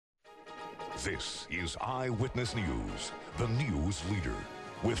This is Eyewitness News, the news leader,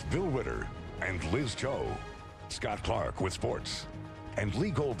 with Bill Ritter and Liz Cho, Scott Clark with sports, and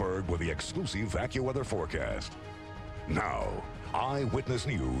Lee Goldberg with the exclusive AccuWeather forecast. Now, Eyewitness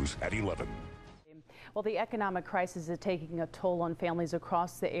News at 11. Well, the economic crisis is taking a toll on families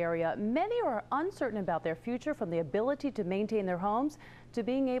across the area. Many are uncertain about their future, from the ability to maintain their homes to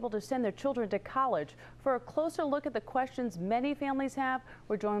being able to send their children to college. For a closer look at the questions many families have,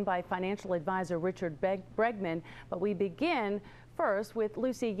 we're joined by financial advisor Richard Bregman. But we begin first with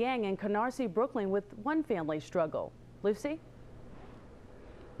Lucy Yang in Canarsie, Brooklyn, with one family struggle. Lucy?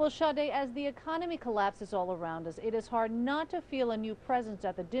 Well, Sade, as the economy collapses all around us, it is hard not to feel a new presence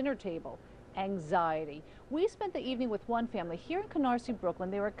at the dinner table. Anxiety. We spent the evening with one family here in Canarsie, Brooklyn.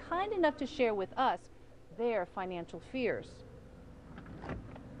 They were kind enough to share with us their financial fears.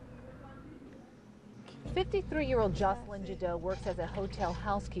 53-year-old Jocelyn Jadot works as a hotel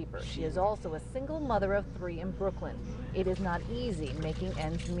housekeeper. She is also a single mother of 3 in Brooklyn. It is not easy making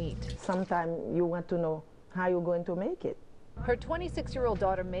ends meet. Sometimes you want to know how you're going to make it. Her 26-year-old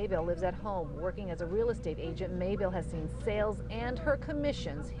daughter Maybelle lives at home. Working as a real estate agent, Maybelle has seen sales and her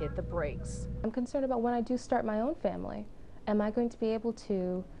commissions hit the brakes. I'm concerned about when I do start my own family. Am I going to be able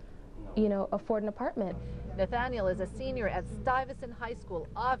to, afford an apartment? Nathaniel is a senior at Stuyvesant High School,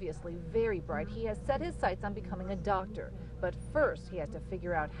 obviously very bright. He has set his sights on becoming a doctor. But first, he has to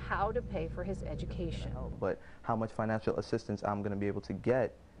figure out how to pay for his education. But how much financial assistance I'm going to be able to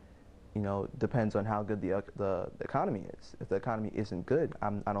get, depends on how good the economy is. If the economy isn't good,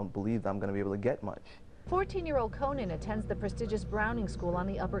 I don't believe that I'm going to be able to get much. 14-year-old Conan attends the prestigious Browning School on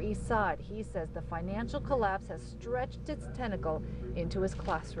the Upper East Side. He says the financial collapse has stretched its tentacle into his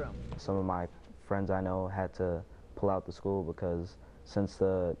classroom. Some of my friends I know had to pull out the school because since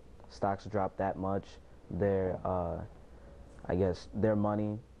the stocks dropped that much, their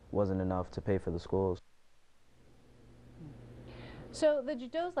money wasn't enough to pay for the schools. So the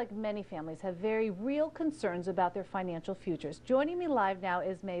Jadots, like many families, have very real concerns about their financial futures. Joining me live now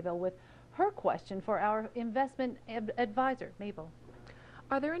is Maybelle with her question for our investment advisor. Maybelle.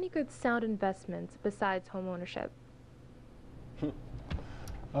 Are there any good sound investments besides home ownership? Oh,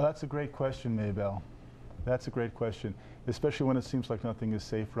 that's a great question, Maybelle. That's a great question, especially when it seems like nothing is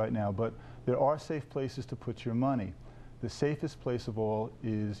safe right now. But there are safe places to put your money. The safest place of all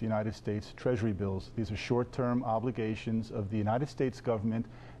is United States Treasury bills. These are short-term obligations of the United States government,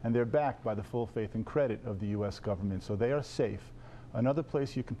 and they're backed by the full faith and credit of the U.S. government, so they are safe. Another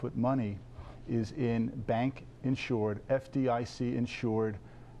place you can put money is in bank-insured, FDIC-insured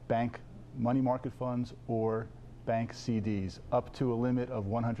bank money market funds or bank CDs, up to a limit of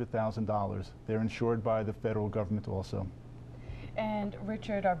 $100,000. They're insured by the federal government also. And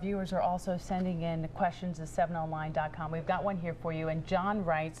Richard, our viewers are also sending in questions at 7online.com. We've got one here for you, and John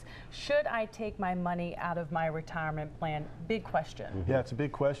writes, should I take my money out of my retirement plan? Big question. Yeah, it's a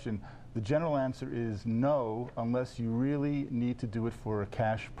big question. The general answer is no, unless you really need to do it for a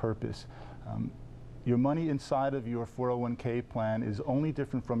cash purpose. Your money inside of your 401k plan is only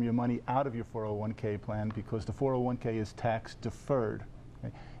different from your money out of your 401k plan because the 401k is tax deferred.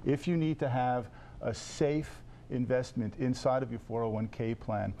 Okay? If you need to have a safe investment inside of your 401k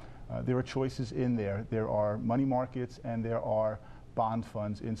plan, there are choices in there. There are money markets and there are bond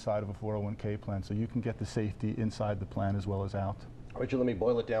funds inside of a 401k plan, so you can get the safety inside the plan as well as out. Richard, let me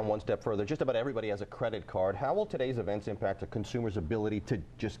boil it down one step further. Just about everybody has a credit card. How will today's events impact a consumer's ability to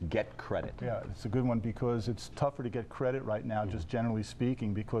just get credit? Yeah, it's a good one because it's tougher to get credit right now, just generally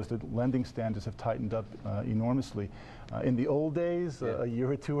speaking, because the lending standards have tightened up enormously. In the old days, a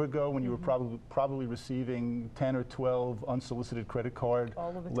year or two ago, when you were probably receiving 10 or 12 unsolicited credit card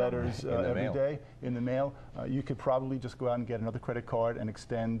letters every day in the mail, you could probably just go out and get another credit card and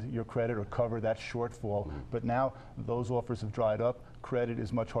extend your credit or cover that shortfall. But now those offers have dried up. Credit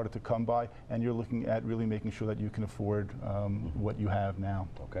is much harder to come by, and you're looking at really making sure that you can afford what you have now.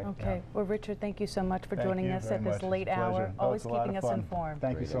 Okay. Yeah. Well, Richard, thank you so much for joining us at this late hour. Always keeping us informed.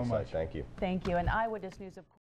 Thank you so much. Thank you. Thank you. And Eyewitness News, of course.